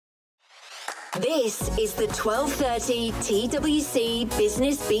This is the 12:30 TWC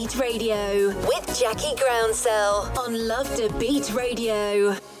Business Beat Radio with Jackie Groundsell on Love to Beat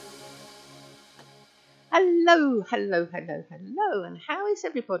Radio. Hello, and how is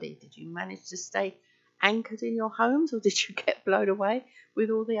everybody? Did you manage to stay anchored in your homes, or did you get blown away with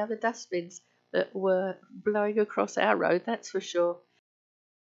all the other dustbins that were blowing across our road? That's for sure.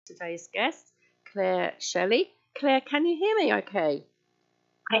 Today's guest, Claire Shelley. Claire, can you hear me okay?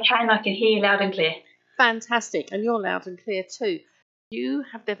 I can hear you loud and clear. Fantastic, and you're loud and clear too. You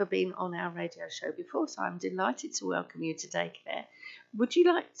have never been on our radio show before, so I'm delighted to welcome you today, Claire. Would you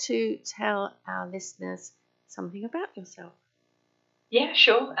like to tell our listeners something about yourself? Yeah,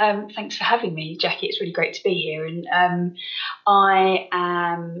 sure. Thanks for having me, Jackie. It's really great to be here. And I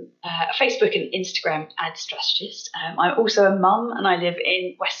am a Facebook and Instagram ad strategist. I'm also a mum, and I live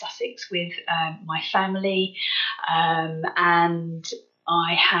in West Sussex with my family. And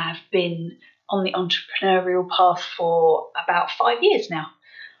I have been on the entrepreneurial path for about 5 years now.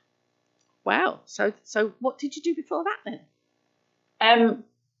 Wow. So what did you do before that then?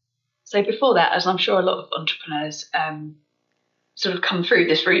 So before that, as I'm sure a lot of entrepreneurs sort of come through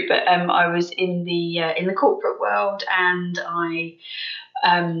this route, but I was in the corporate world, and I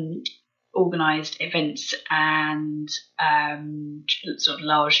organised events and sort of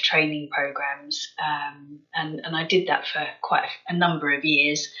large training programs, and I did that for quite a number of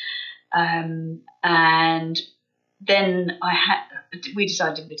years, and then we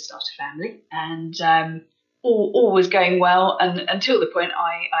decided we'd start a family, and all was going well, and until the point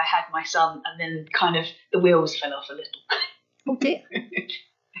I had my son, and then kind of the wheels fell off a little. Oh dear.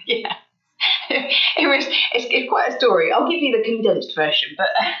 Yeah. It's quite a story. I'll give you the condensed version, but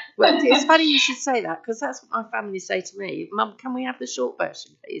well, it's funny you should say that, because that's what my family say to me. Mum, can we have the short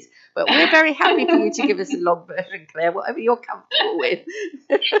version, please? But we're very happy for you to give us the long version, Claire, whatever you're comfortable with.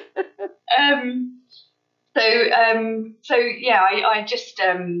 So yeah, I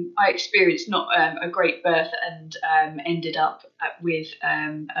experienced not a great birth, and ended up with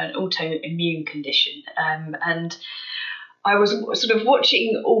an autoimmune condition, and I was sort of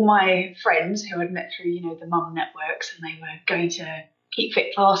watching all my friends who I'd met through, the mum networks, and they were going to Keep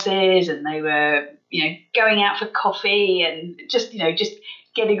Fit classes, and they were, going out for coffee, and just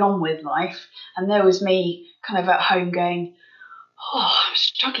getting on with life. And there was me kind of at home going, oh, I'm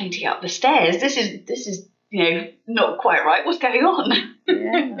struggling to get up the stairs. This is not quite right. What's going on?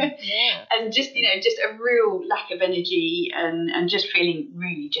 Yeah. And just a real lack of energy, and just feeling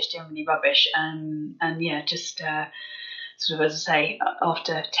really just generally rubbish. And yeah, just sort of, as I say,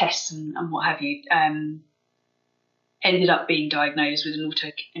 after tests and what have you, ended up being diagnosed with an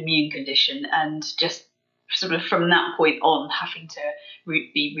autoimmune condition, and just sort of from that point on having to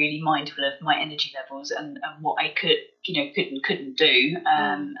be really mindful of my energy levels and what I could and couldn't do.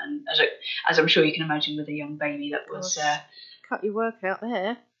 And as I'm sure you can imagine, with a young baby, that was cut your work out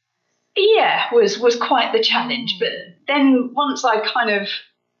there. Yeah, was quite the challenge. But then once I kind of,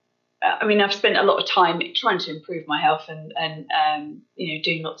 I've spent a lot of time trying to improve my health, and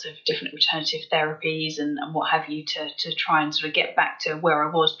doing lots of different alternative therapies and what have you to try and sort of get back to where I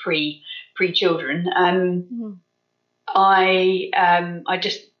was pre-children. I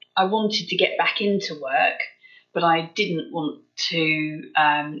wanted to get back into work, but I didn't want to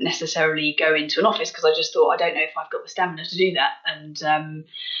necessarily go into an office, because I just thought, I don't know if I've got the stamina to do that. And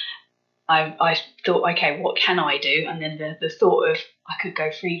I thought, okay, what can I do? And then the thought of I could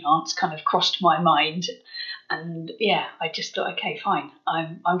go freelance kind of crossed my mind. And yeah, I just thought, okay, fine,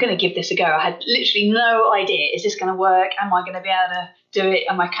 I'm going to give this a go. I had literally no idea, is this going to work? Am I going to be able to do it?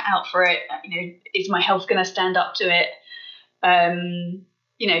 Am I cut out for it? Is my health going to stand up to it?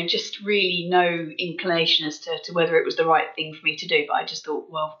 Just really no inclination as to whether it was the right thing for me to do. But I just thought,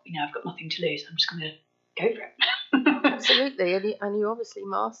 well, I've got nothing to lose. I'm just going to go for it. Absolutely, and you obviously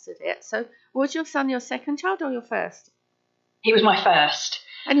mastered it. So was your son your second child or your first? He was my first.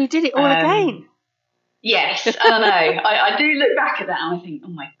 And you did it all again? Yes, I know. I do look back at that and I think, oh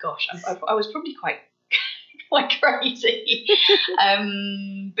my gosh, I was probably quite crazy.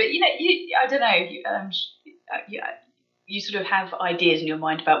 But I don't know. You sort of have ideas in your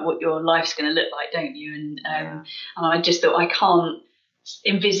mind about what your life's going to look like, don't you? And I just thought, I can't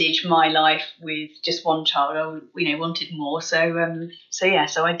envisage my life with just one child. I wanted more. So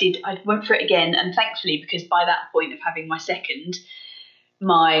I did. I went for it again, and thankfully, because by that point of having my second,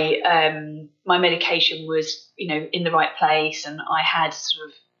 my medication was in the right place, and I had sort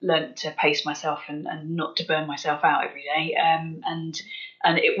of learnt to pace myself and not to burn myself out every day, and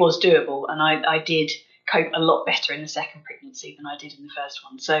it was doable, and I did cope a lot better in the second pregnancy than I did in the first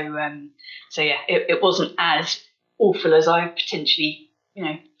one. So yeah, it wasn't as awful as I potentially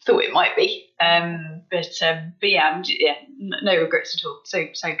thought it might be. But yeah, no regrets at all. So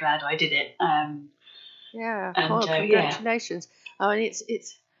glad I did it. Yeah. And Oh, yeah, congratulations. I mean,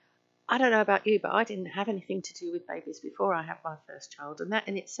 it's. I don't know about you, but I didn't have anything to do with babies before I had my first child, and that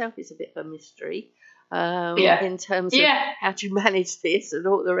in itself is a bit of a mystery yeah, in terms of yeah. how do you manage this and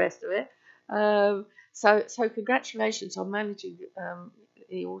all the rest of it. So congratulations on managing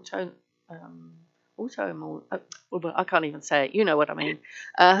the um, autoimmune. Well, I can't even say it. You know what I mean.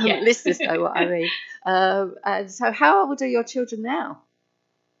 Yeah. Listeners know what I mean. And so, how old are your children now?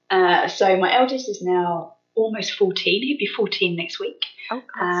 So my eldest is now almost 14. He'll be 14 next week. Oh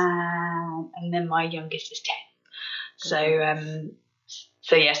gosh. And then my youngest is 10.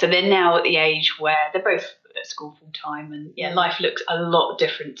 So yeah, so they're now at the age where they're both at school full time, and life looks a lot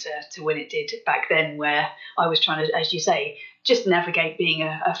different to when it did back then, where I was trying to, as you say, just navigate being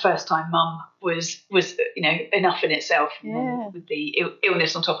a first time mum was enough in itself. Yeah. With the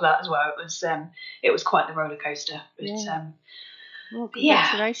illness on top of that as well, it was quite the roller coaster. But Well,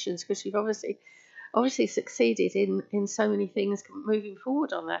 congratulations, because you've obviously succeeded in so many things moving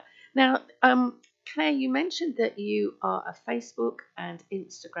forward on that. Now, Claire, you mentioned that you are a Facebook and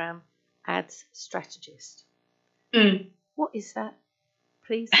Instagram ads strategist. What is that,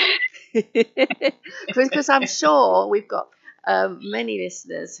 please? Because I'm sure we've got many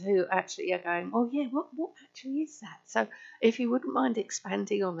listeners who actually are going, oh yeah, what actually is that? So if you wouldn't mind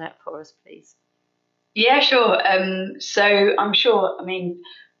expanding on that for us, please. Yeah, sure. So I'm sure, I mean,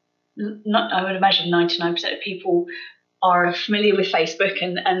 I would imagine 99% of people are familiar with Facebook,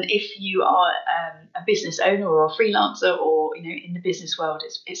 and if you are a business owner or a freelancer, or in the business world,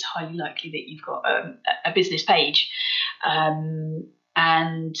 it's highly likely that you've got a business page,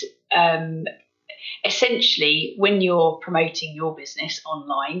 and essentially when you're promoting your business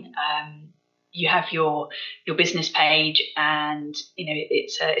online, you have your business page, and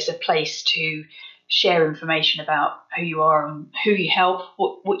it's a place to share information about who you are and who you help,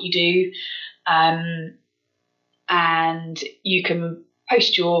 what you do. And you can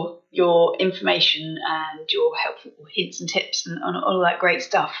post your information and your helpful hints and tips and all that great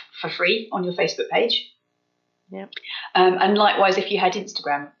stuff for free on your Facebook page. Yeah. And likewise, if you had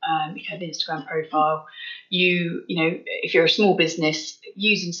Instagram, if you had an Instagram profile, if you're a small business,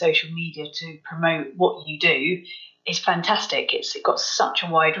 using social media to promote what you do is fantastic. It's got such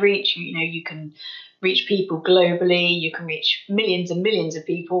a wide reach. You can reach people globally. You can reach millions and millions of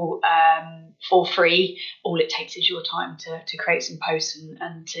people for free. All it takes is your time to create some posts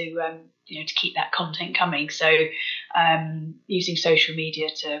and to keep that content coming. So using social media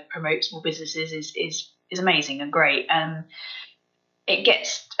to promote small businesses is amazing and great. It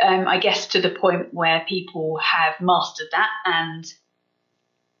gets, I guess, to the point where people have mastered that, and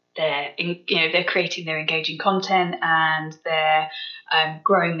they're creating their engaging content, and they're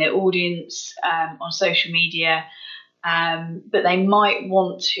growing their audience on social media. But they might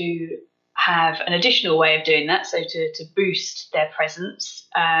want to have an additional way of doing that, so to boost their presence,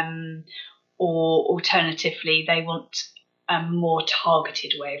 or alternatively, they want a more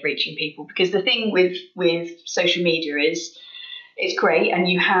targeted way of reaching people. Because the thing with social media is it's great, and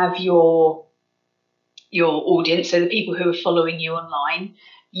you have your audience, so the people who are following you online.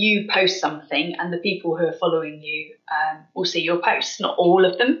 You post something, and the people who are following you will see your posts. Not all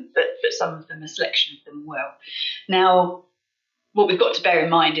of them, but some of them, a selection of them will. Now, what we've got to bear in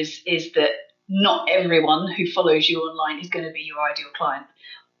mind is that not everyone who follows you online is going to be your ideal client,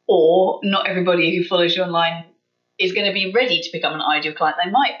 or not everybody who follows you online is going to be ready to become an ideal client.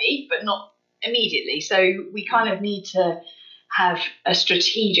 They might be, but not immediately. So we kind of need to have a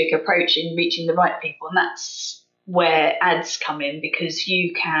strategic approach in reaching the right people, and that's where ads come in, because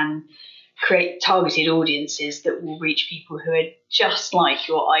you can create targeted audiences that will reach people who are just like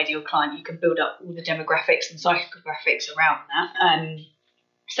your ideal client. You can build up all the demographics and psychographics around that,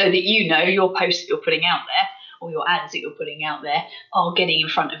 so that your posts that you're putting out there, or your ads that you're putting out there, are getting in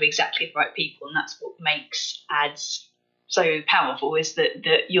front of exactly the right people. And that's what makes ads so powerful, is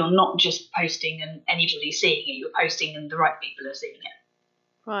that you're not just posting and anybody seeing it, you're posting and the right people are seeing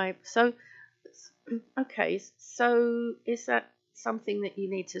it. Right. So, okay. So is that something that you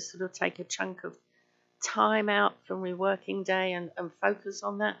need to sort of take a chunk of time out from your working day and focus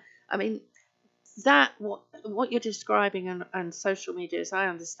on that? I mean, that what you're describing and social media, as I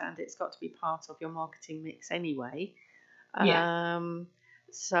understand it, it's got to be part of your marketing mix anyway. Yeah.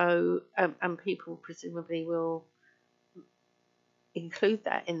 So and people presumably will include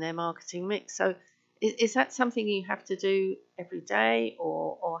that in their marketing mix. So is that something you have to do every day,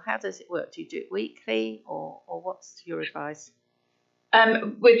 or how does it work? Do you do it weekly, or what's your advice?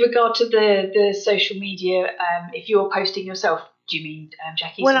 With regard to the social media, if you're posting yourself do you mean,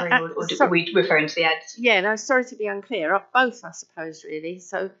 Jackie? Well, Sorry, or are we referring to the ads? Yeah, no, sorry to be unclear. Both, I suppose, really.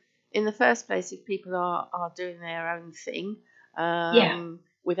 So, in the first place, if people are doing their own thing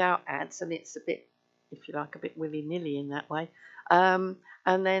without ads, and it's a bit, if you like, a bit willy-nilly in that way. And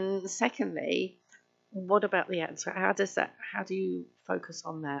then secondly, what about the ads? How do you focus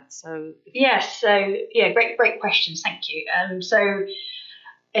on that? So, great questions. Thank you. So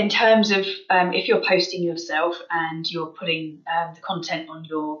in terms of if you're posting yourself and you're putting the content on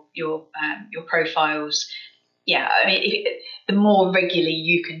your profiles, I mean, the more regularly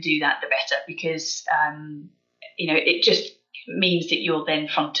you can do that, the better, because it just means that you're then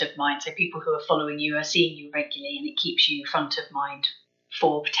front of mind. So people who are following you are seeing you regularly, and it keeps you front of mind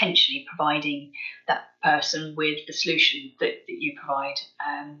for potentially providing that person with the solution that you provide.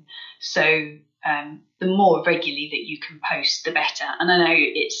 The more regularly that you can post, the better. And I know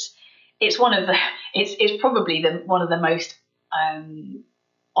it's probably one of the most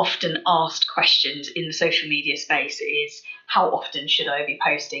often asked questions in the social media space is, how often should I be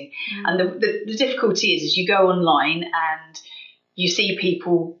posting? And the difficulty is you go online and you see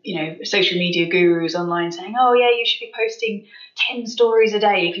people, social media gurus online saying, oh yeah, you should be posting 10 stories a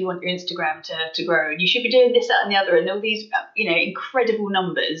day if you want your Instagram to grow, and you should be doing this, that and the other, and all these incredible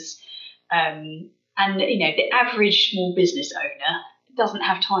numbers, and the average small business owner doesn't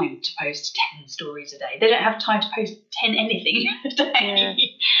have time to post 10 stories a day. They don't have time to post 10 anything a day,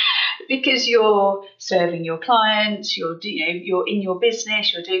 because you're serving your clients, you're in your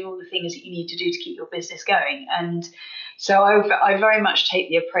business, you're doing all the things that you need to do to keep your business going. And so I very much take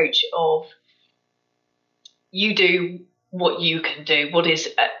the approach of, you do what you can do, what is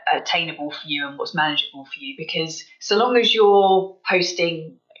attainable for you and what's manageable for you, because so long as you're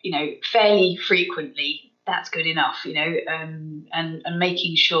posting, fairly frequently, that's good enough, and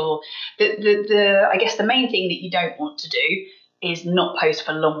making sure that I guess the main thing that you don't want to do is not post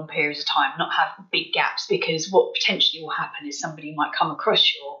for long periods of time, not have big gaps, because what potentially will happen is somebody might come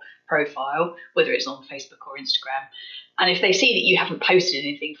across your profile, whether it's on Facebook or Instagram, and if they see that you haven't posted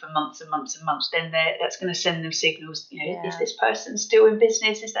anything for months and months and months, then that's going to send them signals, is this person still in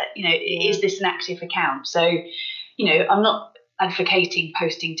business? Is that, is this an active account? So, I'm not advocating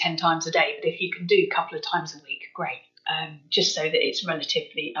posting 10 times a day, but if you can do a couple of times a week, great, just so that it's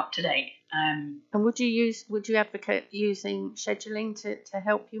relatively up to date. And would you advocate using scheduling to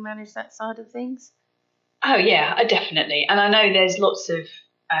help you manage that side of things? Oh yeah, definitely. And I know there's lots of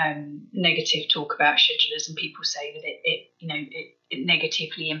negative talk about schedulers, and people say that it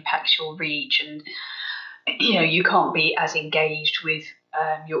negatively impacts your reach, and you can't be as engaged with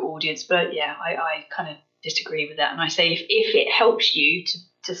your audience. But I kind of disagree with that, and I say if it helps you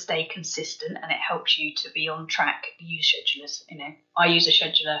to stay consistent and it helps you to be on track, use schedulers. I use a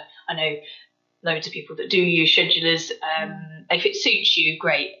scheduler. I know loads of people that do use schedulers. If it suits you,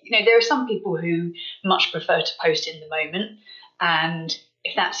 great. There are some people who much prefer to post in the moment, and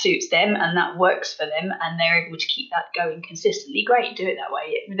if that suits them and that works for them and they're able to keep that going consistently, great, do it that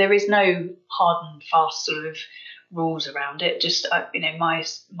way. There is no hard and fast sort of rules around it. Just my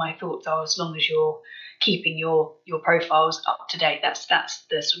thoughts are, as long as you're keeping your profiles up to date, that's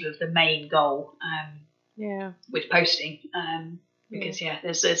the sort of the main goal with posting, because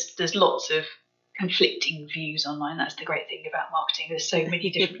there's lots of conflicting views online. That's the great thing about marketing. There's so many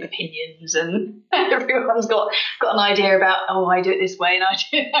different opinions, and everyone's got an idea about, I do it this way and I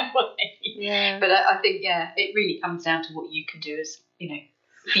do it that way. Yeah. But I think it really comes down to what you can do as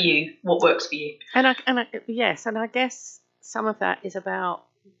for you, what works for you. And I guess some of that is about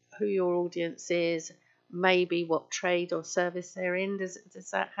who your audience is, maybe what trade or service they're in. Does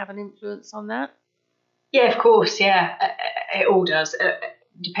that have an influence on that? Yeah, of course. Yeah, it all does.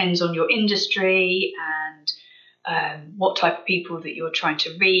 Depends on your industry and what type of people that you're trying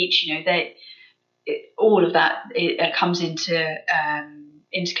to reach. All of that comes into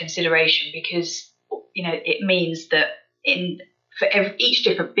consideration, because it means that for each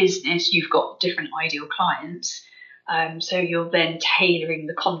different business you've got different ideal clients. So you're then tailoring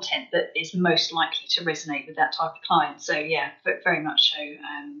the content that is most likely to resonate with that type of client. So yeah, very much so.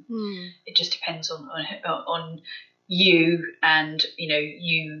 It just depends on you, and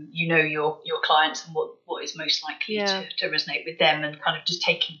your clients and what is most likely to resonate with them, and kind of just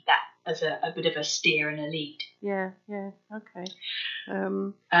taking that as a bit of a steer and a lead. Okay.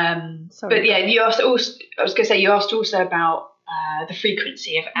 But yeah, you asked also, I was going to say, you asked also about the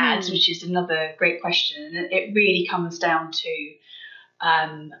frequency of ads, which is another great question, and it really comes down to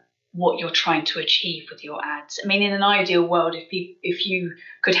what you're trying to achieve with your ads. I mean, in an ideal world, if you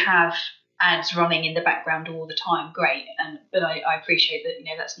could have ads running in the background all the time, great. But I appreciate that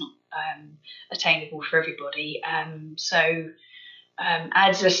that's not attainable for everybody. So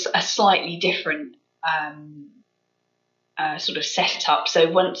ads are a slightly different sort of setup. So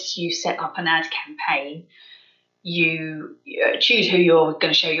once you set up an ad campaign, you choose who you're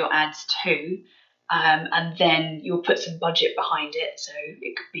going to show your ads to, and then you'll put some budget behind it. So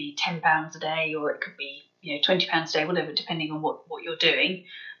it could be £10 a day, or it could be £20 a day, whatever, depending on what you're doing.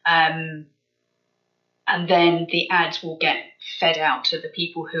 And then the ads will get fed out to the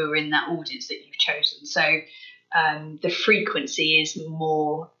people who are in that audience that you've chosen. So the frequency is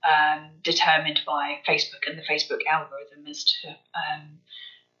more determined by Facebook and the Facebook algorithm as to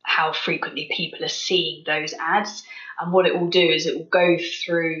how frequently people are seeing those ads. And what it will do is it will go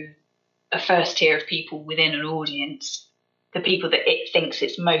through a first tier of people within an audience, the people that it thinks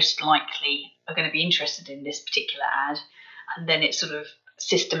it's most likely are going to be interested in this particular ad, and then it sort of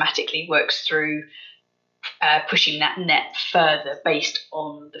systematically works through pushing that net further based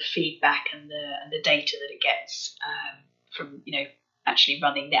on the feedback and the data that it gets from actually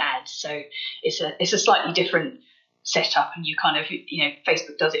running the ads. So it's a slightly different setup, and you kind of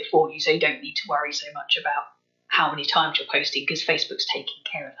Facebook does it for you, so you don't need to worry so much about how many times you're posting, because Facebook's taking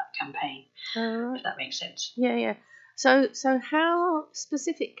care of that campaign. If that makes sense. Yeah. So how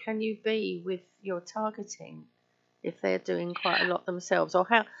specific can you be with your targeting if they're doing quite a lot themselves? Or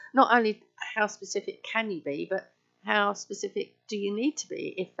not only how specific can you be, but how specific do you need to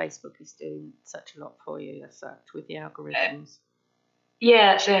be if Facebook is doing such a lot for you as such with the algorithms?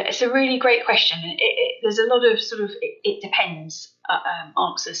 Yeah, it's a really great question. There's a lot of sort of it depends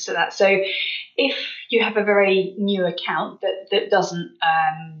answers to that. So if you have a very new account that doesn't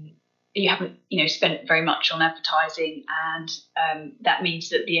you haven't spent very much on advertising, and that means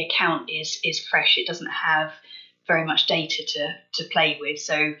that the account is fresh. It doesn't have very much data to play with.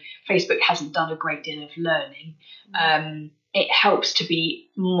 So Facebook hasn't done a great deal of learning. It helps to be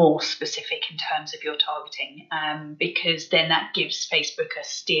more specific in terms of your targeting, because then that gives Facebook a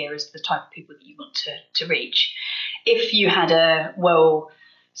steer as to the type of people that you want to reach. If you had a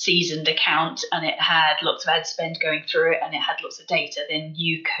well-seasoned account and it had lots of ad spend going through it and it had lots of data, then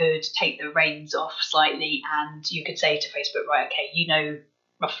you could take the reins off slightly, and you could say to Facebook, right, okay,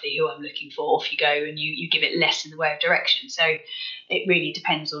 roughly who I'm looking for, off you go, and you give it less in the way of direction. So it really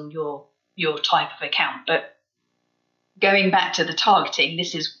depends on your type of account. But going back to the targeting,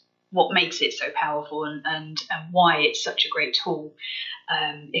 this is what makes it so powerful and why it's such a great tool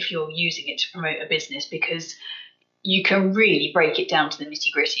if you're using it to promote a business, because you can really break it down to the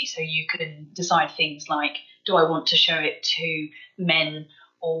nitty gritty. So you can decide things like, do I want to show it to men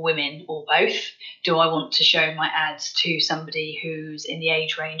or women or both? Do I want to show my ads to somebody who's in the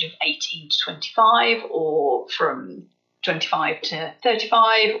age range of 18 to 25, or from 25 to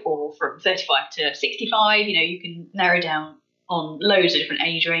 35, or from 35 to 65? You can narrow down on loads of different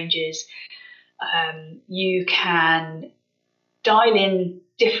age ranges. You can dial in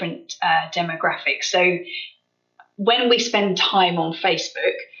different demographics. So when we spend time on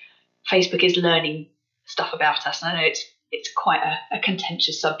Facebook is learning stuff about us. And I know it's quite a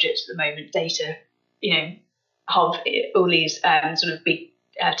contentious subject at the moment. Data, all these sort of big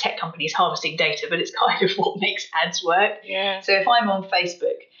tech companies harvesting data, but it's kind of what makes ads work. Yeah. So if I'm on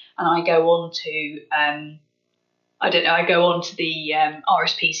Facebook and I go on to, I go on to the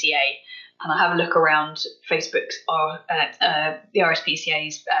RSPCA and I have a look around Facebook's the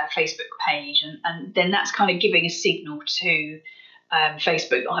RSPCA's Facebook page, and then that's kind of giving a signal to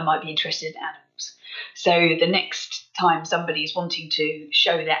Facebook that I might be interested in animals. So the next time somebody's wanting to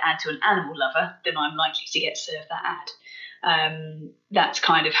show their ad to an animal lover, then I'm likely to get served that ad. That's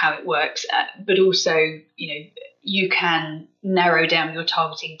kind of how it works. But also, you can narrow down your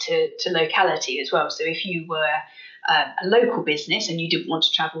targeting to locality as well. So if you were a local business and you didn't want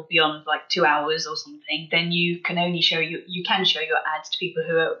to travel beyond like 2 hours or something, then you can show your ads to people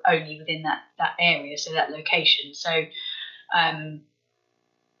who are only within that area, so that location. So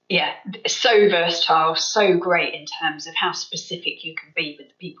so versatile, so great in terms of how specific you can be with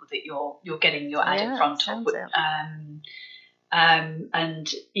the people that you're getting your ad in front of.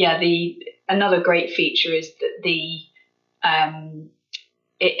 Another great feature is that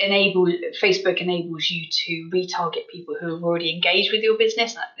Facebook enables you to retarget people who have already engaged with your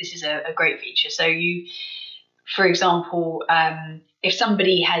business. This is a great feature. So you, for example, if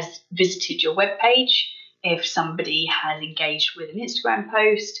somebody has visited your webpage, if somebody has engaged with an Instagram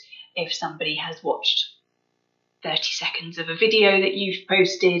post, if somebody has watched 30 seconds of a video that you've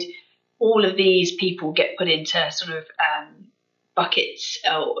posted, all of these people get put into sort of buckets,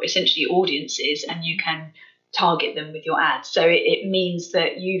 or essentially audiences, and you can target them with your ads. So it means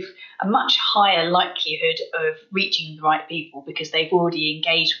that you've a much higher likelihood of reaching the right people because they've already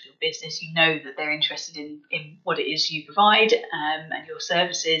engaged with your business. You know that they're interested in what it is you provide and your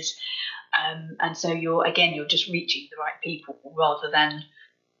services. And so you're just reaching the right people rather than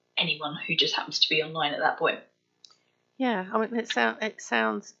anyone who just happens to be online at that point. Yeah, I mean, it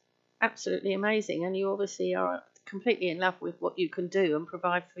sounds absolutely amazing, and you obviously are completely in love with what you can do and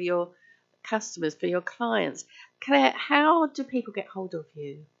provide for your customers, for your clients. Claire, how do people get hold of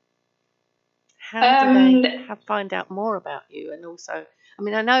you? How do they find out more about you? And also, I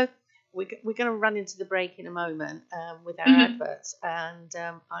mean, I know we're going to run into the break in a moment with our adverts, and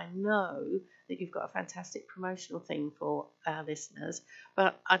I know that you've got a fantastic promotional thing for our listeners,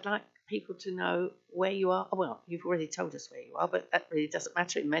 but I'd like people to know where you are. Well, you've already told us where you are, but that really doesn't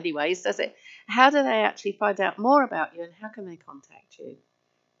matter in many ways, does it? How do they actually find out more about you, and how can they contact you?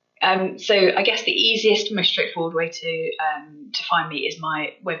 So I guess the easiest, most straightforward way to find me is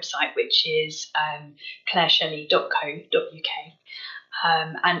my website, which is claireshelley.co.uk.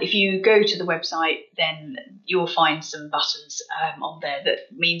 And if you go to the website, then you'll find some buttons on there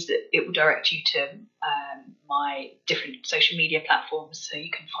that means that it will direct you to my different social media platforms, so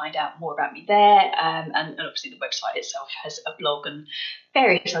you can find out more about me there. And obviously the website itself has a blog and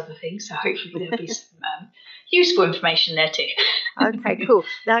various other things, so hopefully there'll be some useful information there too. Okay, cool.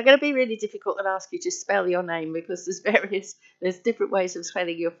 Now I'm going to be really difficult and ask you to spell your name because there's different ways of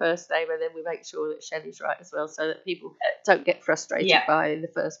spelling your first name, and then we make sure that Shelley's right as well, so that people don't get frustrated by it in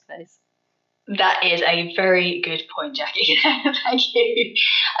the first place. That is a very good point, Jackie. Thank you.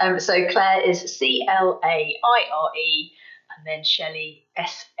 So Claire is Claire, and then Shelley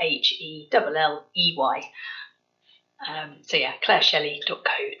SHELLEY. So yeah,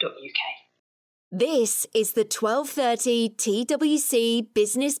 claireshelley.co.uk. This is the 12:30 TWC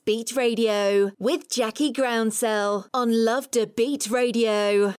Business Beat Radio with Jackie Groundsell on Love to Beat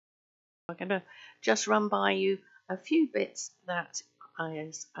Radio. I'm going to just run by you a few bits that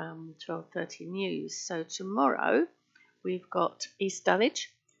is 12:30 news. So tomorrow we've got East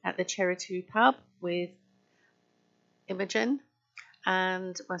Dulwich at the Cherry Pub with Imogen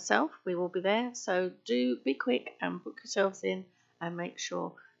and myself. We will be there. So do be quick and book yourselves in and make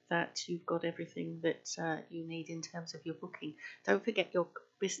sure that you've got everything that you need in terms of your booking. Don't forget your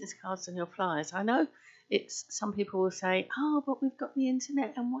business cards and your flyers. I know some people will say, oh, but we've got the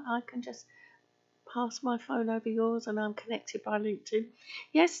internet and I can just pass my phone over yours and I'm connected by LinkedIn.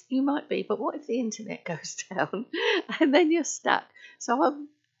 Yes, you might be, but what if the internet goes down and then you're stuck? So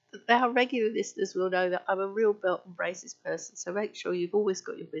our regular listeners will know that I'm a real belt and braces person, so make sure you've always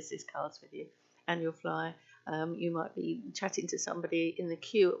got your business cards with you and your flyer. You might be chatting to somebody in the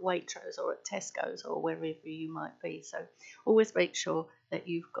queue at Waitrose or at Tesco's or wherever you might be. So always make sure that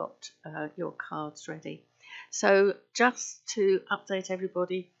you've got your cards ready. So just to update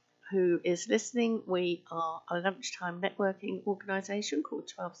everybody who is listening, we are a lunchtime networking organisation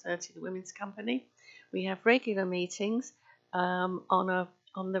called 12:30 The Women's Company. We have regular meetings on the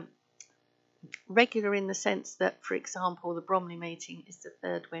regular in the sense that, for example, the Bromley meeting is the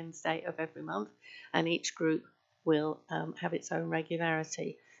third Wednesday of every month, and each group will have its own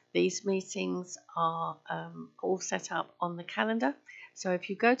regularity. These meetings are all set up on the calendar. So if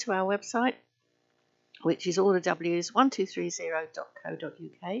you go to our website, which is all the W's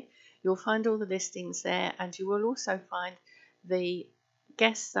 1230.co.uk, you'll find all the listings there, and you will also find the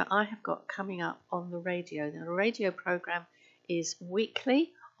guests that I have got coming up on the radio. Now, the radio programme is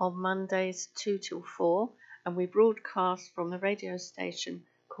weekly on Mondays 2 till 4, and we broadcast from the radio station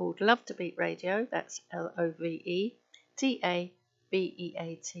called Love to Beat Radio. That's LOVEDABEAT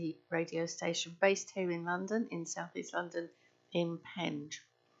radio station, based here in London, in South East London, in Penge.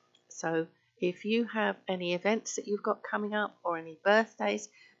 So if you have any events that you've got coming up or any birthdays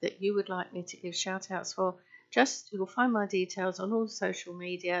that you would like me to give shout outs for, you'll find my details on all social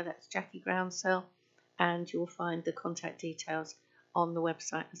media. That's Jackie Groundsell, and you'll find the contact details on the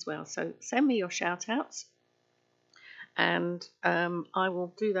website as well. So send me your shout outs, and I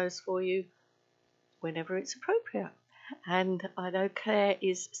will do those for you whenever it's appropriate. And I know Claire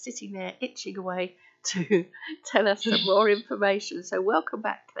is sitting there itching away to tell us some more information. So welcome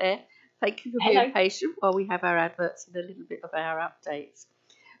back, Claire. Thank you for being patient while we have our adverts and a little bit of our updates.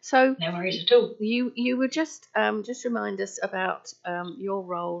 So no worries at all. You were just remind us about your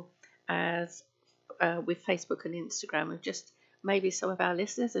role as with Facebook and Instagram. And just maybe some of our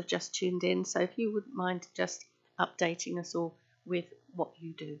listeners have just tuned in. So if you wouldn't mind just updating us all with what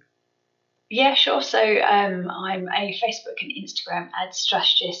you do. Yeah, sure. So I'm a Facebook and Instagram ad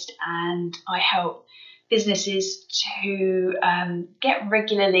strategist, and I help businesses to get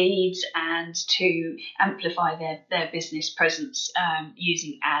regular leads and to amplify their business presence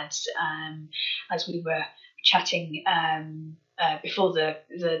using ads. As we were chatting before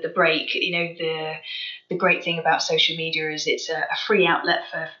the break, the great thing about social media is it's a free outlet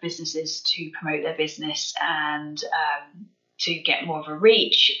for businesses to promote their business and to get more of a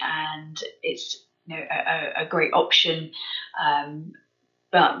reach, and it's a great option.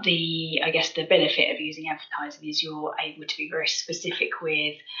 But I guess the benefit of using advertising is you're able to be very specific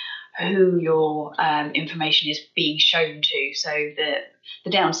with who your information is being shown to. So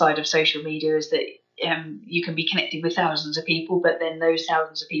the downside of social media is that you can be connected with thousands of people, but then those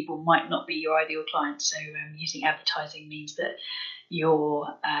thousands of people might not be your ideal clients. So using advertising means that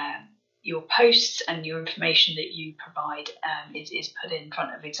your posts and your information that you provide is put in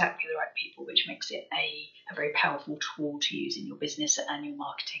front of exactly the right people, which makes it a very powerful tool to use in your business and your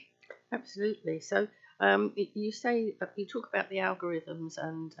marketing. Absolutely. So you talk about the algorithms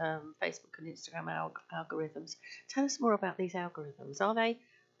and Facebook and Instagram algorithms. Tell us more about these algorithms. Are they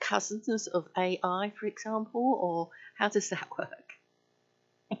cousins of AI, for example, or how does that work?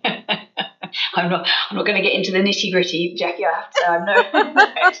 I'm not going to get into the nitty gritty, Jackie. I have to say I'm no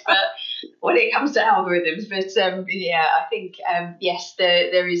expert when it comes to algorithms, but I think yes,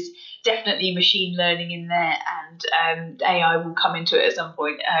 there is definitely machine learning in there, and AI will come into it at some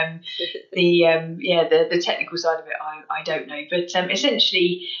point. The technical side of it, I don't know, but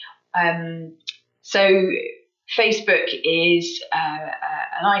essentially, so Facebook is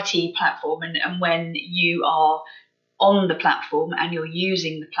an IT platform, and when you are on the platform and you're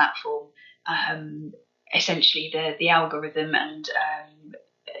using the platform, essentially the algorithm and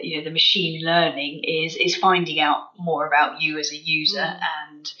the machine learning is finding out more about you as a user,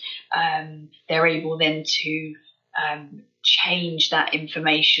 and they're able then to change that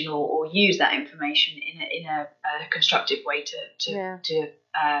information or use that information in a constructive way to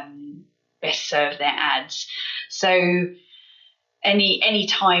best serve their ads. So any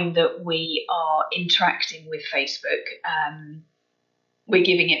time that we are interacting with Facebook, we're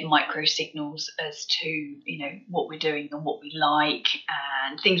giving it micro signals as to what we're doing and what we like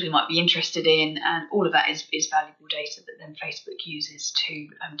and things we might be interested in, and all of that is valuable data that then Facebook uses to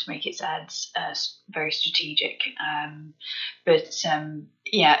make its ads very strategic.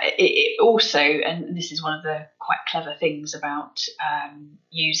 It also, and this is one of the quite clever things about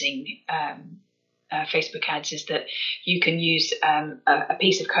using Facebook ads, is that you can use a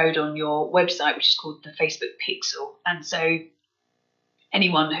piece of code on your website which is called the Facebook Pixel, and so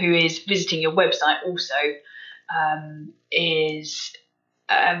anyone who is visiting your website also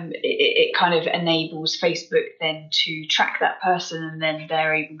it kind of enables Facebook then to track that person, and then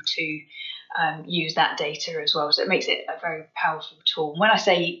they're able to use that data as well. So it makes it a very powerful tool. And when I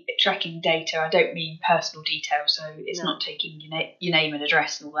say tracking data, I don't mean personal details. So it's not taking your name and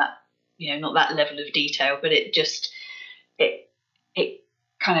address and all that, not that level of detail, but it just it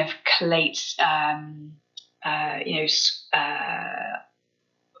kind of collates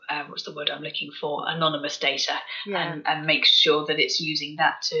what's the word I'm looking for? Anonymous data, and makes sure that it's using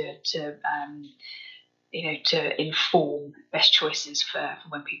that to inform best choices for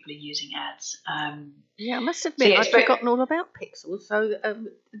when people are using ads. I must admit, I've forgotten all about pixels. So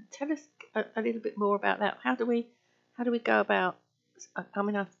tell us a little bit more about that. How do we go about? I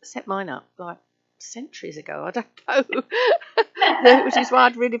mean, I've set mine up like centuries ago. I don't know, which is why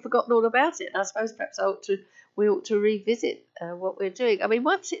I'd really forgotten all about it. And I suppose perhaps we ought to revisit what we're doing. I mean,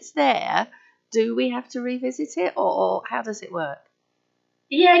 once it's there, do we have to revisit it, or how does it work?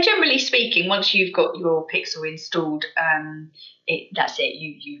 Yeah, generally speaking, once you've got your Pixel installed, that's it.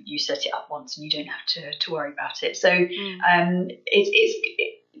 You set it up once, and you don't have to worry about it. So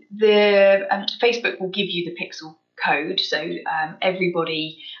Facebook will give you the Pixel code. So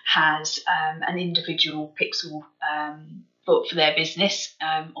everybody has an individual Pixel for their business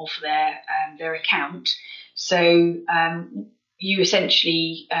or for their account. So you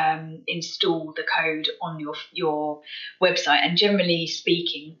essentially install the code on your website, and generally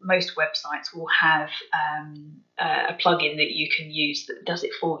speaking, most websites will have a plugin that you can use that does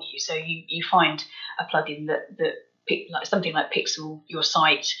it for you. So you find a plugin that like something like Pixel Your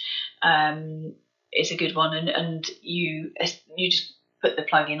Site is a good one, and you just put the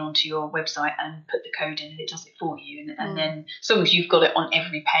plugin onto your website and put the code in, and it does it for you. And then as long as you've got it on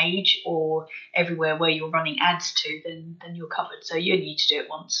every page or everywhere where you're running ads to, then you're covered. So you only need to do it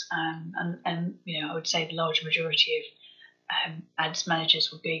once. And I would say the large majority of ads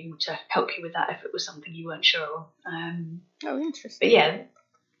managers would be able to help you with that if it was something you weren't sure on. Interesting. But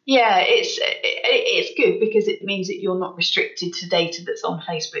yeah, it's good because it means that you're not restricted to data that's on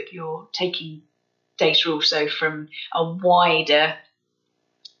Facebook. You're taking data also from a wider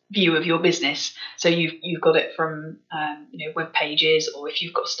view of your business. So you've got it from web pages, or if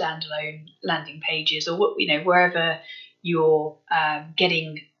you've got standalone landing pages, or wherever you're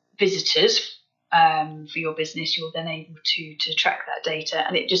getting visitors for your business, you're then able to track that data,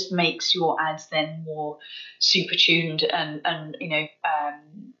 and it just makes your ads then more super tuned and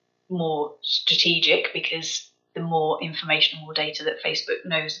more strategic, because the more information, more data that Facebook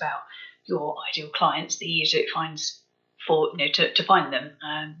knows about your ideal clients, the easier it finds for to find them.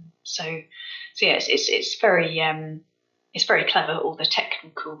 So yeah, it's very clever, all the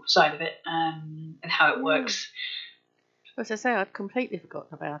technical side of it, and how it works. As I say, I'd completely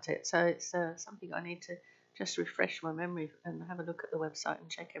forgotten about it, so it's something I need to just refresh my memory and have a look at the website and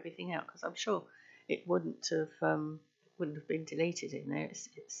check everything out, because I'm sure it wouldn't have been deleted in there. It's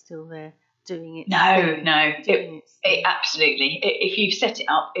still there doing its thing. It absolutely. If you've set it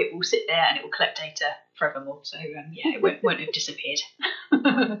up, it will sit there and it will collect data forevermore. So it won't have disappeared.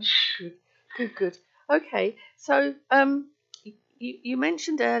 Good. Okay, so you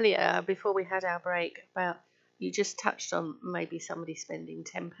mentioned earlier, before we had our break, about, you just touched on maybe somebody spending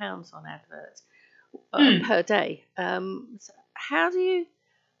 £10 on adverts per day. So how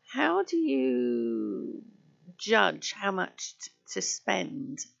do you judge how much to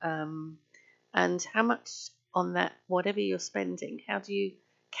spend, and how much on that, whatever you're spending, how do you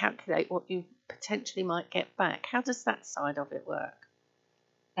calculate what you potentially might get back? How does that side of it work?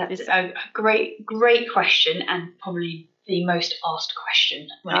 That's a great question, and probably the most asked question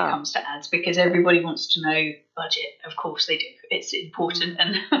when it comes to ads, because everybody wants to know budget. Of course they do. It's important,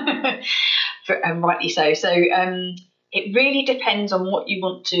 and rightly so. So it really depends on what you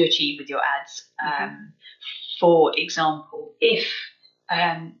want to achieve with your ads. For example, if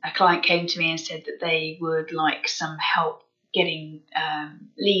a client came to me and said that they would like some help getting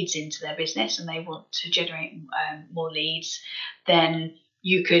leads into their business, and they want to generate more leads, then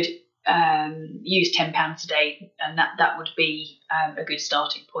you could use £10 a day, and that would be a good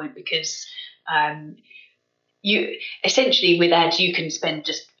starting point, because you essentially, with ads, you can spend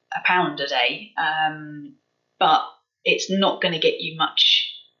just £1 a day, but it's not going to get you much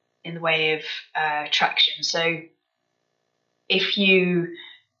in the way of traction. So if you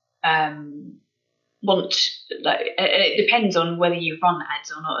want, it depends on whether you've run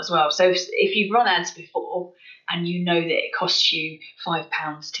ads or not as well. So if you've run ads before and you know that it costs you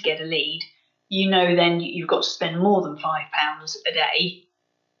 £5 to get a lead, then you've got to spend more than £5 a day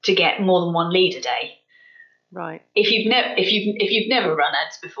to get more than one lead a day. Right. If you've never run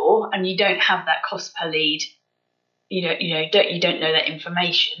ads before and you don't have that cost per lead, you don't know that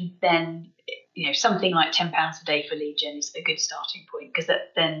information, then something like £10 a day for lead gen is a good starting point, because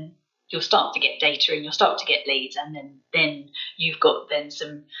then you'll start to get data and you'll start to get leads, and then you've got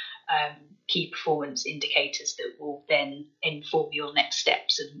some key performance indicators that will then inform your next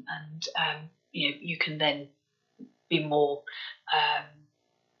steps, and you can then be more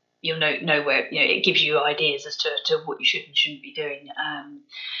you'll know where, it gives you ideas as to what you should and shouldn't be doing.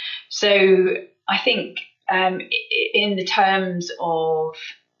 So I think in the terms of,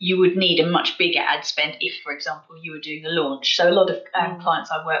 you would need a much bigger ad spend if, for example, you were doing a launch. So a lot of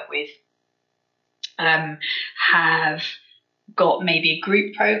clients I work with have got maybe a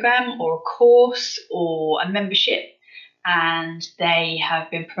group program or a course or a membership, and they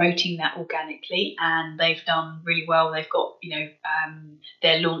have been promoting that organically, and they've done really well. They've got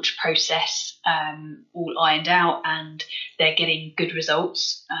their launch process all ironed out, and they're getting good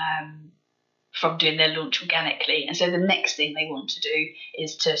results from doing their launch organically. And so the next thing they want to do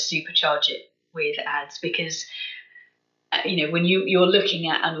is to supercharge it with ads, because when you're looking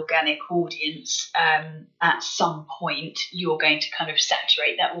at an organic audience, at some point you're going to kind of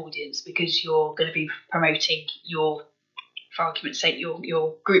saturate that audience, because you're going to be promoting for argument's sake,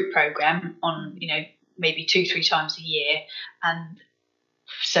 your group program on maybe 2-3 times a year, and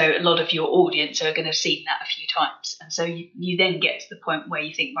so a lot of your audience are going to have seen that a few times, and so you then get to the point where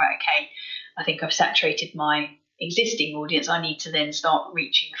you think, right, okay, I think I've saturated my existing audience, I need to then start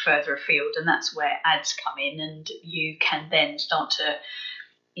reaching further afield, and that's where ads come in, and you can then start to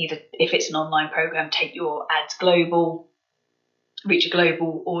either, if it's an online program, take your ads global, reach a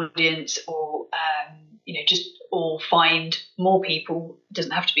global audience, or or find more people. It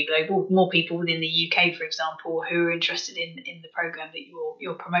doesn't have to be global, more people within the UK, for example, who are interested in the program that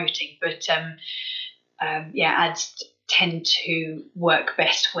you're promoting. But ads tend to work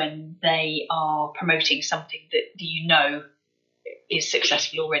best when they are promoting something that is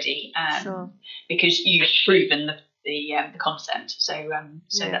successful already, sure, because you've proven the concept. So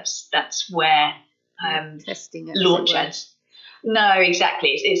that's where testing it, launch ads. No,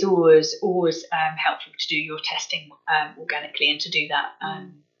 exactly. It's always helpful to do your testing organically and to do that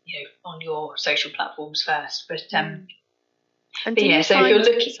on your social platforms first. But And but do yeah, you so if find, you're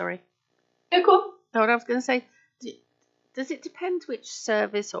looking, sorry, oh, go on. no, what I was going to say, does it depend which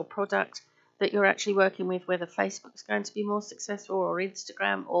service or product that you're actually working with, whether Facebook's going to be more successful or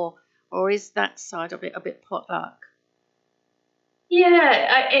Instagram, or is that side of it a bit potluck?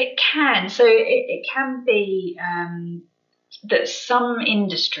 Yeah, it can. So it can be that some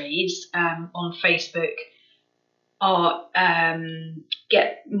industries on Facebook are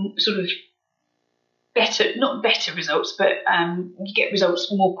get sort of not better results, but you get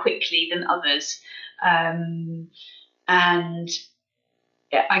results more quickly than others. And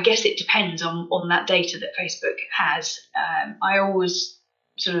I guess it depends on that data that Facebook has. I always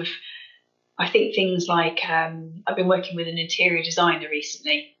I think things like I've been working with an interior designer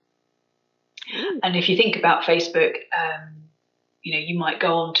recently, and if you think about Facebook, you might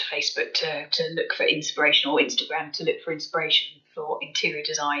go on to Facebook to look for inspiration, or Instagram to look for inspiration for interior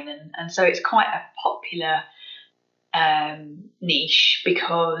design, and so it's quite a popular niche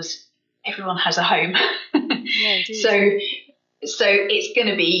because everyone has a home. Yeah, So it's going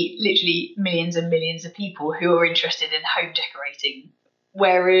to be literally millions and millions of people who are interested in home decorating,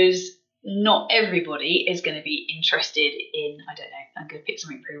 whereas not everybody is going to be interested in, I don't know, I'm going to pick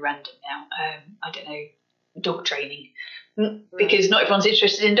something pretty random now, I don't know, dog training, because not everyone's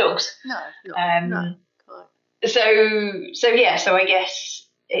interested in dogs. No. So I guess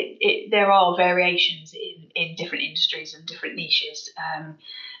there are variations in different industries and different niches,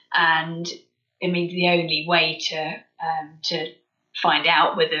 and I mean the only way to find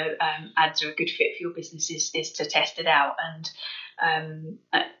out whether ads are a good fit for your business is to test it out, and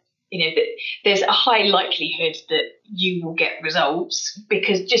there's a high likelihood that you will get results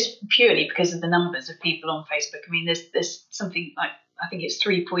just purely because of the numbers of people on Facebook. I mean, there's something like, I think it's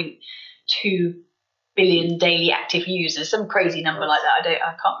 3.2 billion daily active users, some crazy number like that.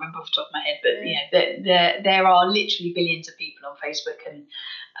 I can't remember off the top of my head, but there are literally billions of people on Facebook, and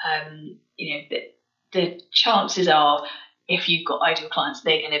the chances are, if you've got ideal clients,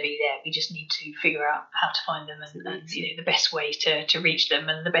 they're going to be there. We just need to figure out how to find them, and the best way to reach them,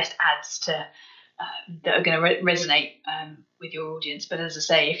 and the best ads that are going to resonate with your audience. But as I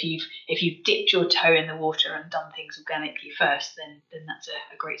say, if you've dipped your toe in the water and done things organically first, then that's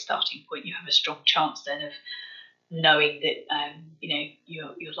a great starting point. You have a strong chance then of knowing that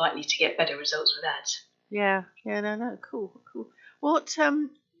you're likely to get better results with ads. Yeah, no, cool. What's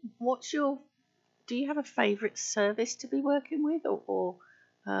your, do you have a favourite service to be working with, or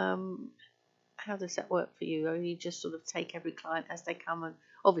how does that work for you? Or you just sort of take every client as they come, and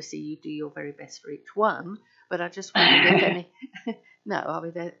obviously you do your very best for each one, but I just wondered if any no, I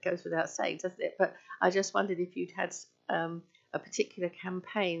mean, that goes without saying, doesn't it? But I just wondered if you'd had a particular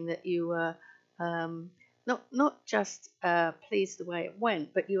campaign that you were not just pleased the way it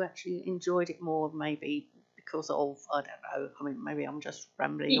went, but you actually enjoyed it more, maybe because of, I don't know, I mean, maybe I'm just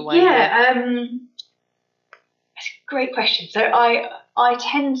rambling away. Yeah, that's a great question. So I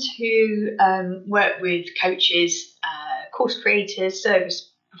tend to work with coaches, course creators,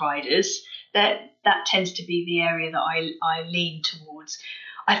 service providers. That tends to be the area that I lean towards.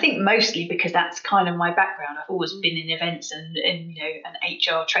 I think mostly because that's kind of my background. I've always been in events and an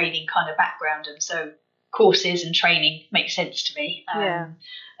HR training kind of background, and so courses and training make sense to me.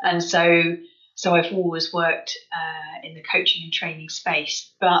 And so I've always worked in the coaching and training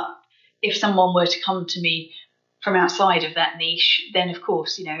space. But if someone were to come to me from outside of that niche, then of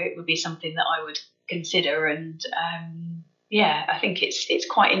course, it would be something that I would consider. And I think it's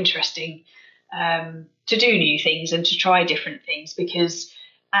quite interesting to do new things and to try different things, because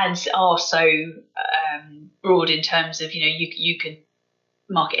ads are so broad in terms of, you can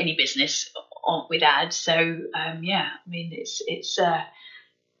market any business with ads. So I mean,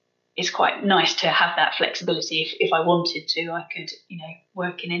 it's quite nice to have that flexibility. If I wanted to, I could,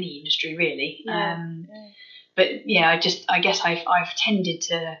 work in any industry really. But I guess I've tended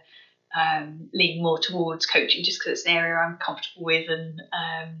to lean more towards coaching, just because it's an area I'm comfortable with and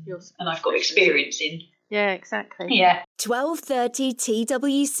I've got experience in. Yeah, exactly. Yeah. 12:30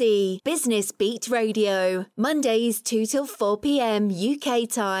 TWC Business Beat Radio. Mondays 2 till 4 p.m. UK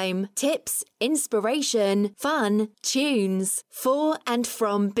time. Tips, inspiration, fun, tunes. For and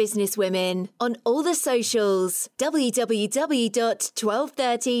from businesswomen. On all the socials.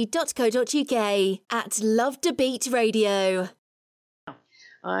 www.1230.co.uk. At Love to Beat Radio.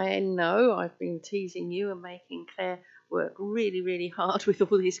 I know I've been teasing you and making Claire work really, really hard with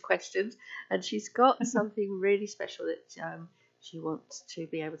all these questions, and she's got something really special that she wants to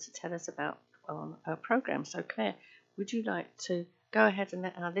be able to tell us about on her programme. So Claire, would you like to go ahead and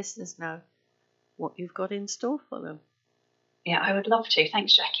let our listeners know what you've got in store for them? Yeah, I would love to.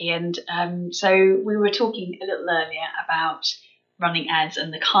 Thanks, Jackie. And so we were talking a little earlier about running ads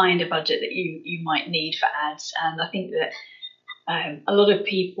and the kind of budget that you might need for ads. And I think that a lot of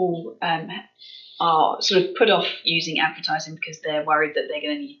people are sort of put off using advertising because they're worried that they're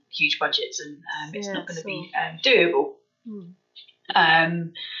going to need huge budgets and it's not going to be doable.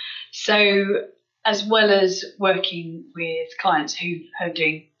 So as well as working with clients who are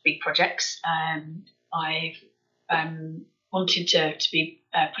doing big projects, I've wanted to be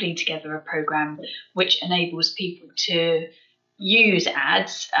putting together a program which enables people to use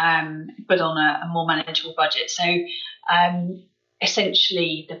ads, but on a more manageable budget. So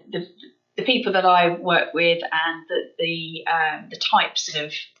essentially, the people that I work with and the types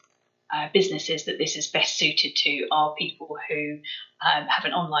of businesses that this is best suited to are people who have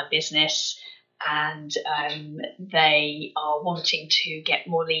an online business and they are wanting to get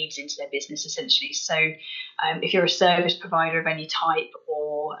more leads into their business, essentially. So if you're a service provider of any type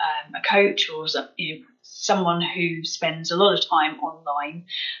or a coach or someone who spends a lot of time online,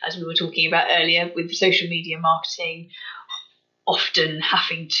 as we were talking about earlier with social media marketing, often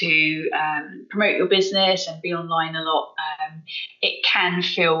having to promote your business and be online a lot, it can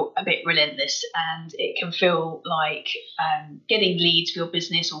feel a bit relentless, and it can feel like getting leads for your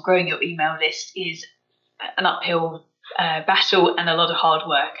business or growing your email list is an uphill battle and a lot of hard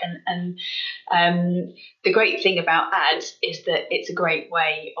work. And the great thing about ads is that it's a great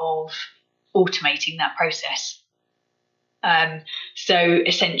way of automating that process. So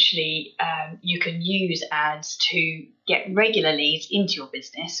essentially, you can use ads to get regular leads into your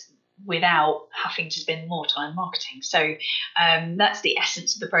business without having to spend more time marketing. So that's the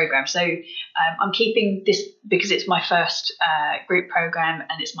essence of the program. So I'm keeping this because it's my first group program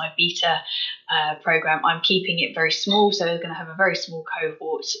and it's my beta program. I'm keeping it very small, so they're going to have a very small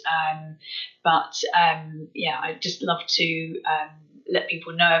cohort. But I just love to let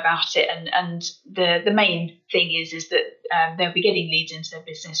people know about it, and the main thing is that they'll be getting leads into their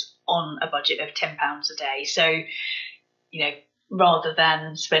business on a budget of £10 a day. So rather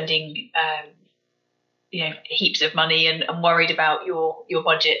than spending heaps of money and worried about your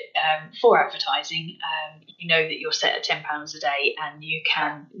budget for advertising, that you're set at £10 a day and you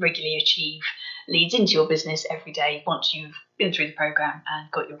can regularly achieve leads into your business every day once you've been through the program and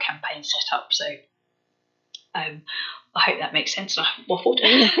got your campaign set up. So I hope that makes sense. I waffled.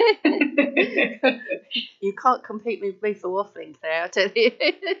 You can't compete with me for waffling, Claire, I tell you.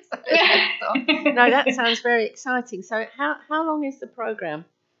 No, that sounds very exciting. So how long is the program?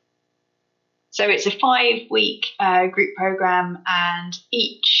 So it's a 5-week group program, and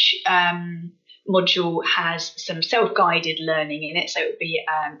each module has some self-guided learning in it. So it would be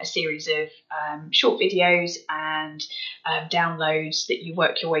a series of short videos and downloads that you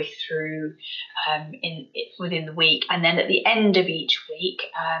work your way through within the week. And then at the end of each week,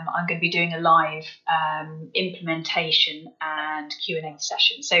 I'm going to be doing a live implementation and Q&A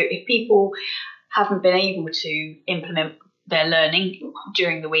session. So if people haven't been able to implement their learning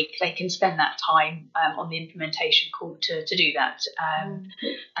during the week, they can spend that time on the implementation call to do that.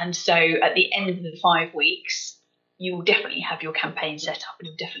 And so at the end of the 5 weeks, you will definitely have your campaign set up and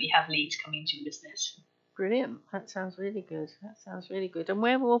you'll definitely have leads coming into your business. Brilliant. That sounds really good. And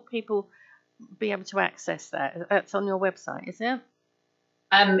where will people be able to access that? That's on your website, is it?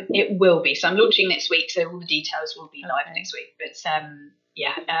 It will be. So I'm launching next week, so all the details will be live next week. But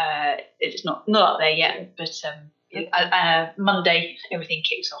it's not up there yet, but Monday everything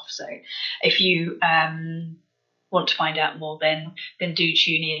kicks off. So if you want to find out more, then do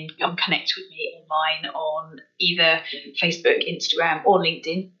tune in and connect with me online on either Facebook, Instagram or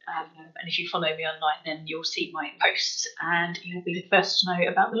LinkedIn. And if you follow me online, then you'll see my posts and you'll be the first to know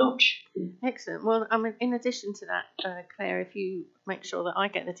about the launch. Excellent. Well, in addition to that, Claire, if you make sure that I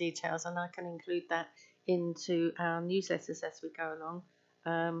get the details and I can include that into our newsletters as we go along.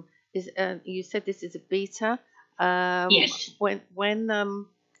 You said this is a beta. Yes. When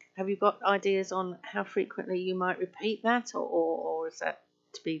have you got ideas on how frequently you might repeat that, or is that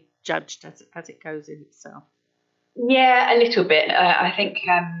to be judged as it goes in itself? Yeah, a little bit. I think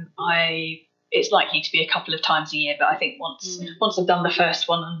it's likely to be a couple of times a year, but I think once I've done the first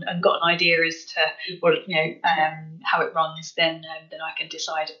one and got an idea as to how it runs, then I can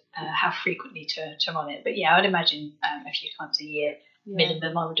decide how frequently to run it. But yeah, I'd imagine a few times a year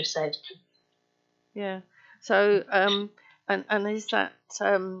minimum, I would have said. Yeah. So and is that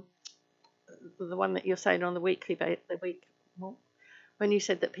the one that you're saying on the weekly when you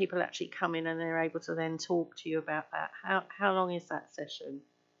said that people actually come in and they're able to then talk to you about that, how long is that session?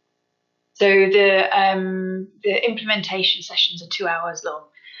 So the implementation sessions are 2 hours long.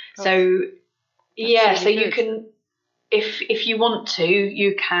 Oh, so yeah, really so good. you can, if you want to,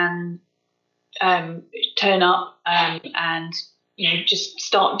 you can turn up and just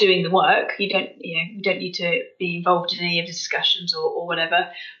start doing the work. You don't need to be involved in any of the discussions or whatever.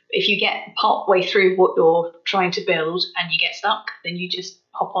 If you get part way through what you're trying to build and you get stuck, then you just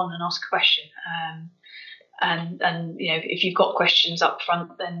hop on and ask a question. And if you've got questions up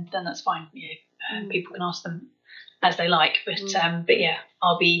front, then that's fine. People can ask them as they like. But yeah,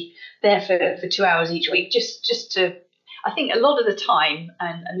 I'll be there for 2 hours each week, just to. I think a lot of the time,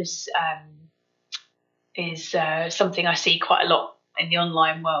 and this is something I see quite a lot in the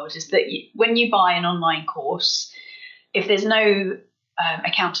online world, is that when you buy an online course, if there's no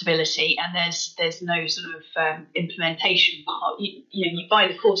accountability and there's no sort of implementation part, you buy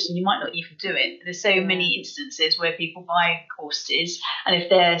the course and you might not even do it. There's so many instances where people buy courses, and if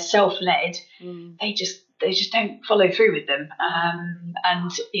they're self-led, they just don't follow through with them.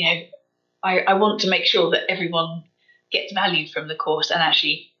 And I want to make sure that everyone gets value from the course and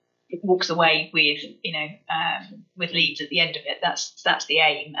actually walks away with leads at the end of it. That's the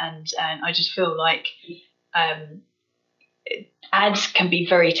aim. And I just feel like ads can be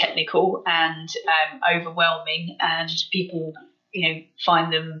very technical and overwhelming, and people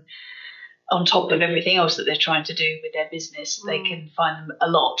find them on top of everything else that they're trying to do with their business. They can find them a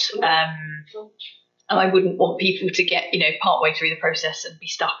lot. And I wouldn't want people to get, partway through the process and be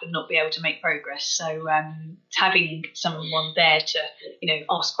stuck and not be able to make progress. So having someone there to,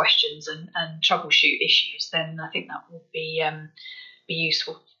 ask questions and troubleshoot issues, then I think that would be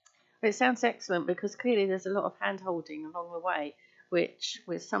useful. It sounds excellent, because clearly there's a lot of hand-holding along the way, which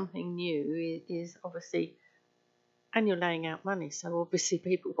with something new is obviously, and you're laying out money, so obviously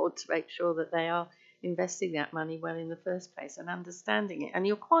people want to make sure that they are investing that money well in the first place and understanding it. And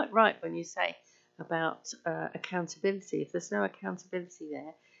you're quite right when you say about accountability. If there's no accountability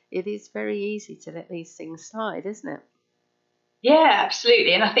there, it is very easy to let these things slide, isn't it? Yeah,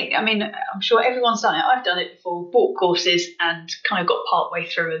 absolutely. And I'm sure everyone's done it. I've done it before, bought courses and kind of got part way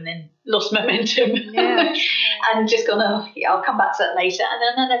through and then lost momentum. Yeah. And just gone, I'll come back to that later, and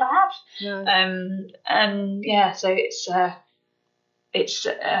then I never have. No. And yeah, so it's a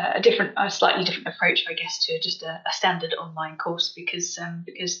slightly different approach, I guess, to just a standard online course, because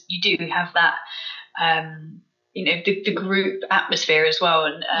you do have that the group atmosphere as well.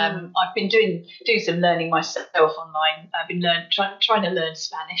 And I've been doing some learning myself online. I've been trying to learn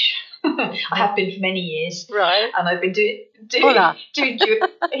Spanish. I have been for many years, Right? And I've been doing Hola.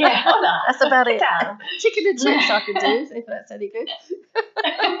 yeah, hola. That's about it. Down. Chicken and chips I can do, if that's any good.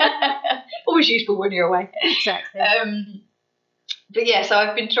 Always useful when you're away. Exactly. But yeah, so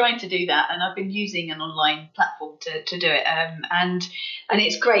I've been trying to do that, and I've been using an online platform to do it, and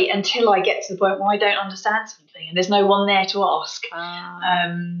it's great until I get to the point where I don't understand something and there's no one there to ask.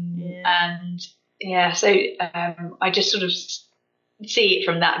 And yeah, so I just sort of see it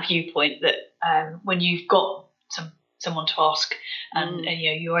from that viewpoint, that when you've got someone to ask and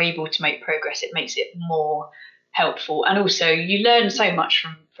you're able to make progress, it makes it more helpful. And also you learn so much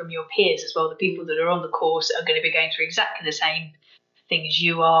from your peers as well. The people that are on the course are going to be going through exactly the same thing as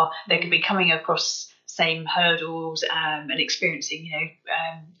you are. They could be coming across same hurdles and experiencing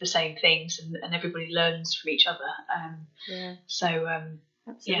the same things, and everybody learns from each other.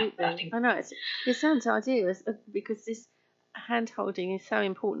 Absolutely. Yeah, I know it sounds ideal, because this hand holding is so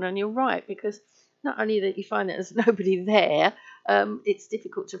important. And you're right, because not only that you find that there's nobody there, it's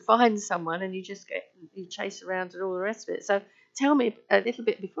difficult to find someone, and you chase around and all the rest of it. So tell me a little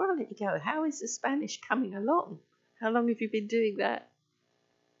bit, before I let you go, how is the Spanish coming along? How long have you been doing that?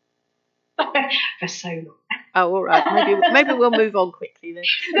 For so long. Oh, all right. Maybe we'll move on quickly then.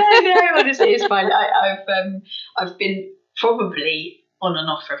 No, honestly, it's fine. I've been probably on and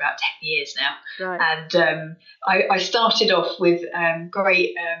off for about 10 years now. Right. And I started off with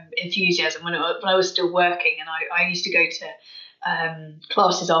great enthusiasm when I was still working, and I used to go to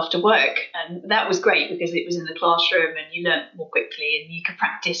classes after work, and that was great because it was in the classroom and you learnt more quickly and you could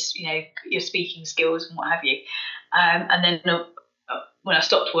practice your speaking skills and what have you. And then when I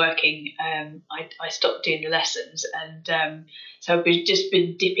stopped working, I stopped doing the lessons, and so I've just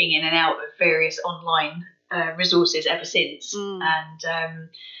been dipping in and out of various online resources ever since. And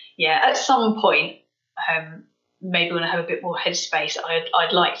at some point, maybe when I have a bit more headspace,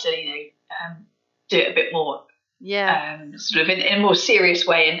 I'd like to do it a bit more, sort of in a more serious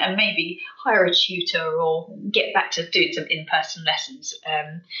way, and maybe hire a tutor or get back to doing some in-person lessons.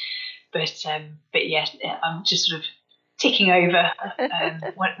 But yeah, I'm just sort of ticking over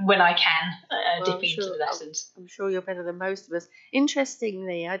when I can, Well, dipping into the lessons. I'm sure you're better than most of us.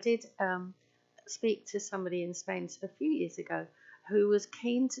 Interestingly, I did speak to somebody in Spain a few years ago who was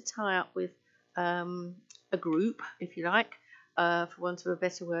keen to tie up with a group, if you like, for want of a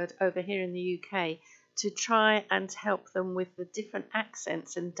better word, over here in the UK to try and help them with the different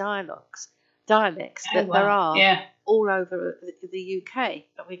accents and dialects that there are all over the UK,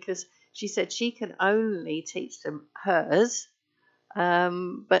 because she said she can only teach them hers,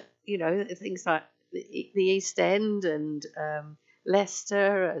 but things like the East End and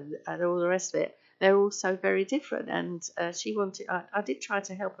Leicester and all the rest of it, they're all so very different. And she wanted, I did try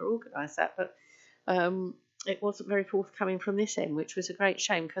to help her organise that, but it wasn't very forthcoming from this end, which was a great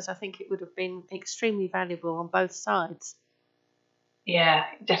shame, because I think it would have been extremely valuable on both sides. Yeah,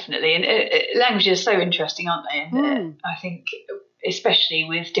 definitely. And languages are so interesting, aren't they? And I think, especially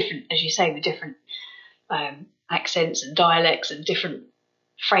with different, as you say, with different accents and dialects and different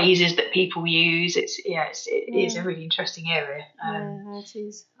phrases that people use, it is a really interesting area. Yeah, it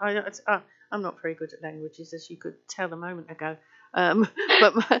is. I'm not very good at languages, as you could tell a moment ago.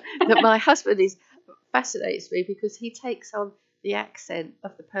 But my husband fascinates me because he takes on the accent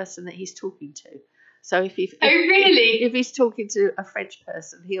of the person that he's talking to. So if if he's talking to a French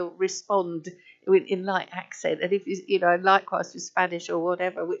person, he'll respond in light accent, and if he's likewise with Spanish or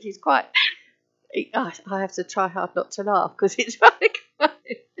whatever, which is quite. I have to try hard not to laugh because it's very but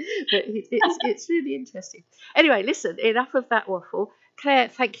it's really interesting. Anyway, listen, enough of that waffle. Claire,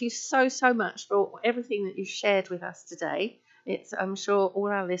 thank you so much for everything that you've shared with us today. I'm sure all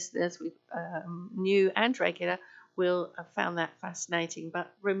our listeners, new and regular, will have found that fascinating.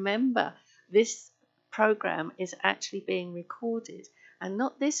 But remember, this program is actually being recorded, and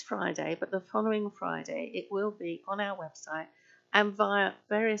not this Friday, but the following Friday. It will be on our website and via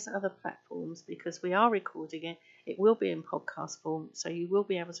various other platforms, because we are recording it. It will be in podcast form, so you will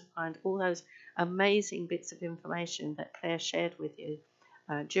be able to find all those amazing bits of information that Claire shared with you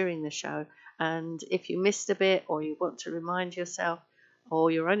during the show. And if you missed a bit, or you want to remind yourself, or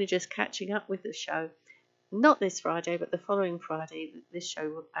you're only just catching up with the show, not this Friday, but the following Friday, this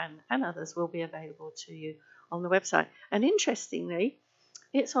show and others will be available to you on the website. And interestingly,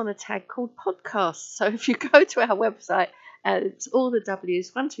 it's on a tag called podcasts. So if you go to our website, it's all the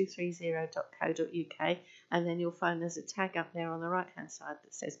W's, 1230.co.uk, and then you'll find there's a tag up there on the right-hand side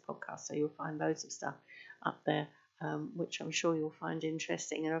that says podcast. So you'll find loads of stuff up there, which I'm sure you'll find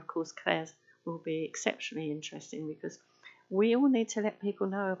interesting. And of course, Claire's will be exceptionally interesting, because we all need to let people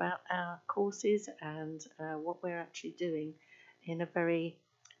know about our courses and what we're actually doing in a very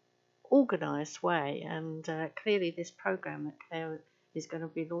organised way. And clearly this program that Claire is going to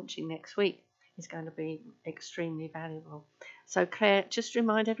be launching next week is going to be extremely valuable. So Claire, just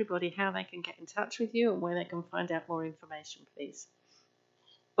remind everybody how they can get in touch with you and where they can find out more information, please.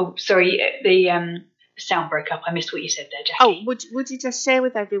 Oh, sorry, the sound broke up. I missed what you said there, Jackie. Oh, would you just share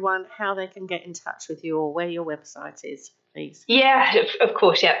with everyone how they can get in touch with you, or where your website is, please? Yeah, of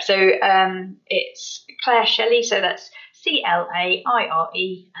course, yeah. So it's Claire Shelley, so that's CLAIRE,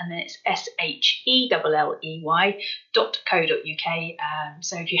 and then it's SHELLEY.co.uk.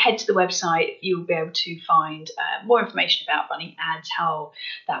 So if you head to the website, you'll be able to find more information about running ads, how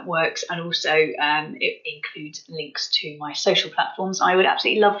that works, and also it includes links to my social platforms. I would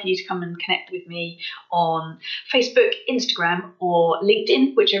absolutely love for you to come and connect with me on Facebook, Instagram, or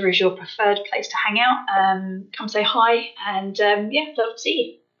LinkedIn, whichever is your preferred place to hang out. Come say hi, and love to see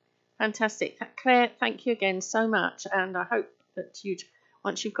you. Fantastic. Claire, thank you again so much, and I hope that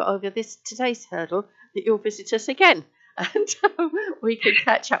once you've got over today's hurdle, that you'll visit us again, and we can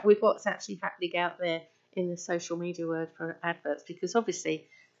catch up with what's actually happening out there in the social media world for adverts, because obviously,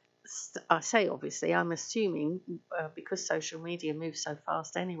 I'm assuming, because social media moves so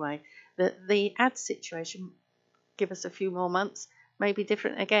fast anyway, that the ad situation, give us a few more months, may be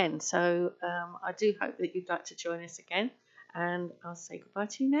different again. So I do hope that you'd like to join us again, and I'll say goodbye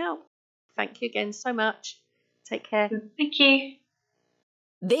to you now. Thank you again so much. Take care. Thank you.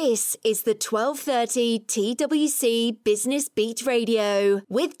 This is the 1230 TWC Business Beat Radio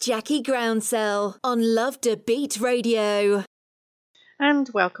with Jackie Groundsell on Love to Beat Radio. And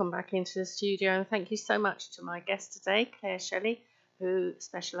welcome back into the studio, and thank you so much to my guest today, Claire Shelley, who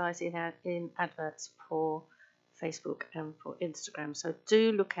specialises in adverts for Facebook and for Instagram. So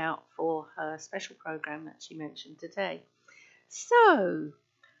do look out for her special program that she mentioned today. So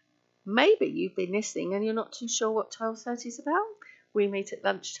maybe you've been listening and you're not too sure what 1230 is about. We meet at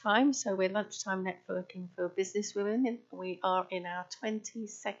lunchtime, so we're lunchtime networking for business women. We are in our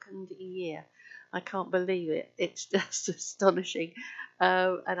 22nd year. I can't believe it. It's just astonishing.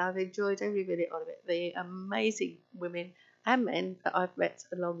 And I've enjoyed every minute of it. The amazing women and men that I've met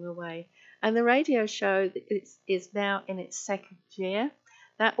along the way. And the radio show is now in its second year.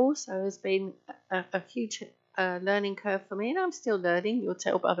 That also has been a huge learning curve for me, and I'm still learning. You'll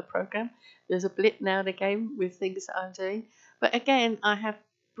tell by the programme. There's a blip now and again with things that I'm doing. But again, I have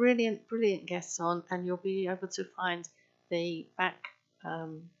brilliant guests on, and you'll be able to find the back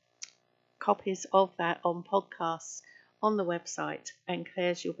copies of that on podcasts on the website. And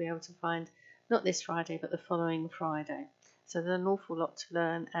Claire's you'll be able to find not this Friday, but the following Friday. So there's an awful lot to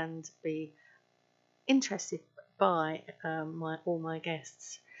learn and be interested by all my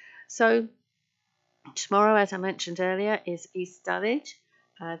guests. So tomorrow, as I mentioned earlier, is East Dulwich.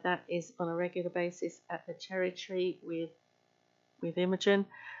 That is on a regular basis at the Cherry Tree with Imogen.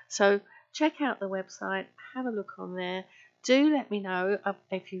 So check out the website, have a look on there. Do let me know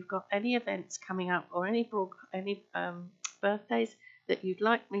if you've got any events coming up or any birthdays that you'd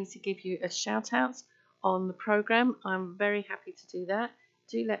like me to give you a shout out on the programme. I'm very happy to do that.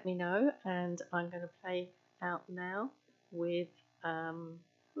 Do let me know, and I'm going to play out now with who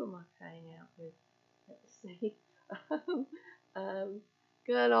am I playing out with? Let's see.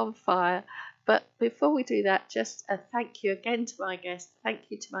 Girl on Fire. But before we do that, just a thank you again to my guests. Thank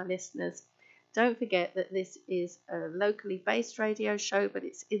you to my listeners. Don't forget that this is a locally based radio show, but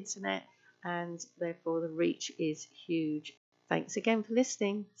it's internet, and therefore the reach is huge. Thanks again for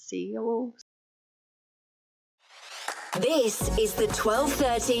listening. See you all. This is the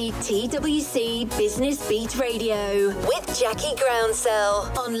 12:30 TWC Business Beat Radio with Jackie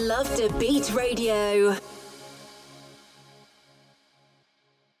Groundsell on Love to Beat Radio.